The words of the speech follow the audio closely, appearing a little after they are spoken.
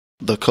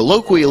The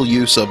colloquial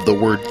use of the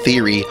word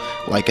theory,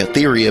 like a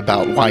theory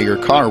about why your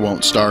car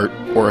won't start,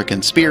 or a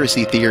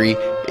conspiracy theory,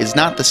 is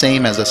not the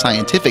same as a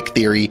scientific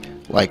theory,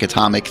 like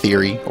atomic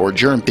theory or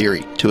germ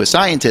theory. To a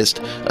scientist,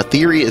 a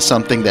theory is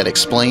something that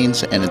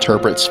explains and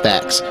interprets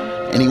facts.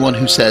 Anyone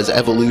who says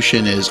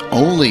evolution is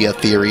only a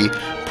theory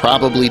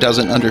probably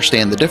doesn't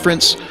understand the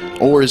difference,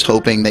 or is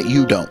hoping that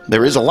you don't.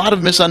 There is a lot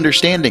of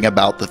misunderstanding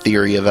about the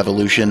theory of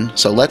evolution,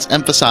 so let's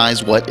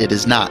emphasize what it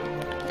is not.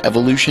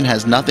 Evolution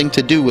has nothing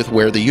to do with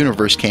where the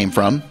universe came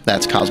from,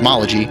 that's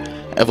cosmology.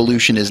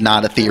 Evolution is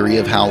not a theory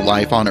of how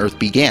life on Earth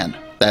began,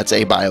 that's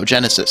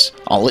abiogenesis.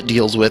 All it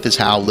deals with is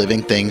how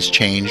living things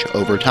change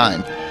over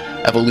time.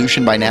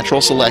 Evolution by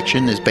natural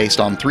selection is based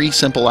on three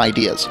simple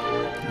ideas.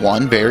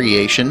 1.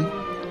 Variation.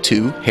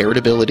 2.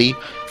 Heritability.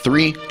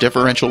 3.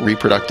 Differential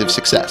reproductive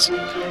success.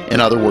 In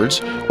other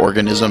words,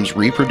 organisms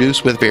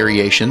reproduce with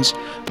variations,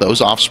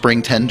 those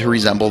offspring tend to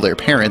resemble their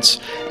parents,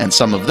 and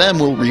some of them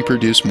will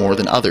reproduce more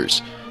than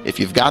others. If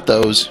you've got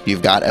those,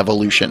 you've got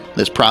evolution.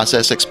 This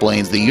process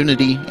explains the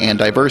unity and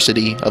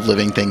diversity of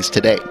living things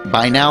today.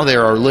 By now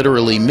there are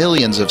literally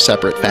millions of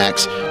separate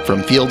facts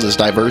from fields as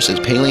diverse as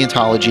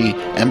paleontology,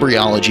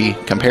 embryology,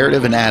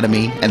 comparative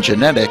anatomy, and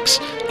genetics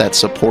that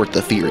support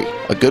the theory.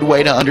 A good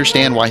way to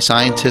understand why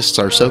scientists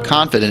are so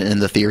confident in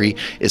the theory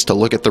is to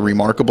look at the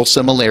remarkable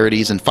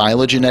similarities in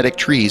phylogenetic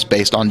trees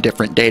based on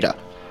different data.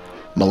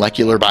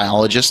 Molecular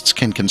biologists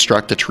can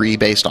construct a tree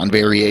based on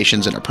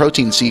variations in a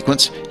protein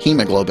sequence,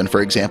 hemoglobin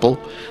for example.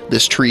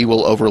 This tree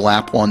will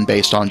overlap one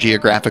based on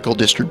geographical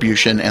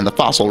distribution and the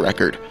fossil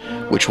record,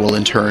 which will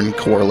in turn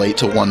correlate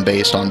to one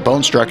based on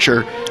bone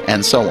structure,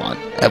 and so on.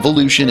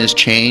 Evolution is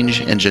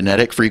change in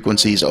genetic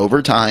frequencies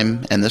over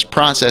time, and this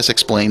process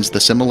explains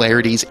the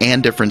similarities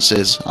and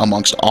differences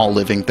amongst all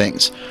living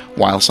things.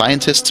 While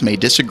scientists may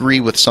disagree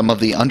with some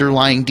of the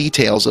underlying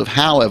details of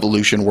how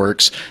evolution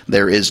works,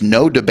 there is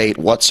no debate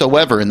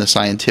whatsoever in the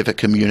scientific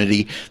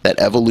community that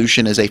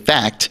evolution is a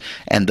fact,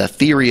 and the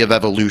theory of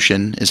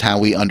evolution is how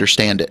we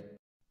understand it.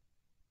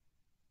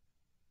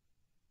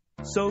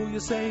 So you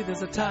say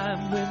there's a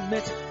time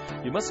limit.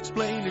 You must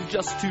explain in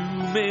just 2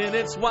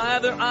 minutes why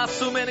there are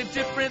so many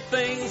different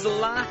things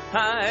alive.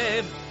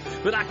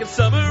 But I can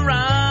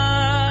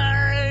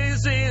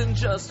summarize in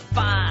just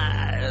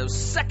 5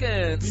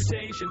 seconds.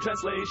 Mutation,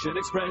 translation,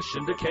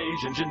 expression,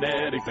 occasion,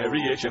 genetic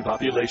variation,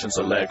 population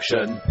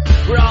selection.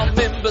 We're all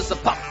members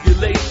of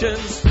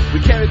populations.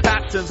 We carry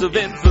patterns of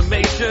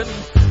information.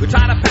 We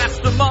try to pass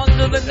them on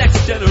to the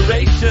next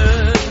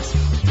generations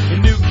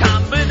in new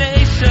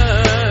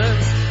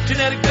combinations.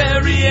 Genetic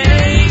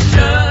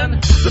variation.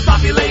 The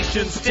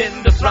populations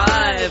tend to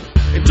thrive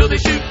until they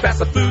shoot past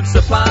the food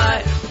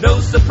supply.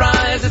 No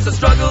surprise, it's a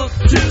struggle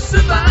to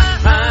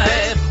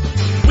survive.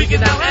 We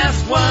can now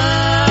ask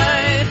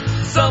why.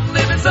 Some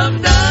live and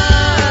some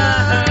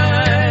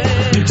die.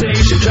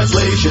 Mutation,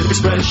 translation,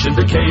 expression,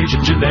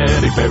 occasion,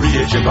 genetic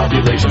variation,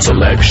 population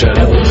selection.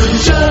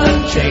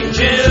 Evolution.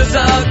 Changes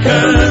occur.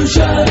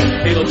 Evolution.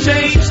 It'll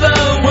change the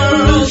world.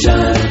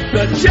 Evolution.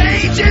 The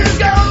changes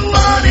go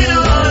on and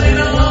on and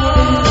on.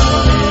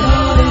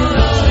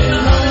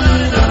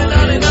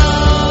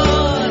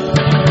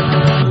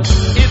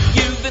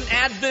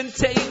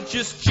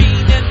 Advantageous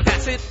gene and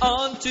pass it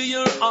on to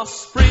your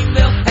offspring,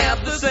 they'll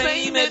have the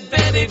same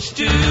advantage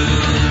too.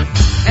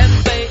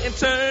 And they in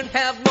turn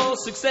have more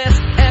success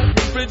at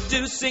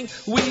reproducing.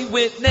 We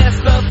witness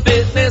the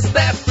fitness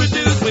that's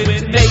produced when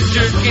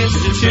nature gets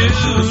to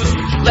choose.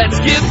 Let's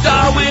give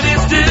Darwin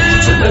his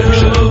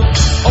due.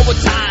 Over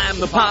time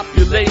the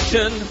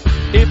population,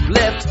 if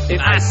left in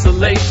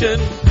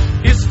isolation,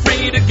 is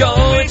free to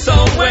go its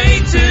own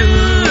way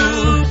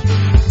too.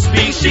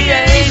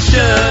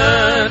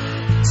 Speciation,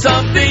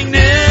 something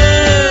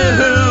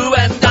new,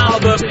 and all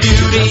the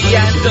beauty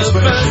and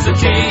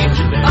diversity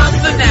of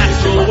the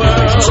natural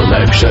world.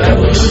 Selection.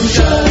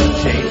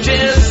 Evolution.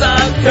 Changes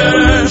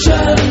occur.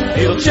 Evolution.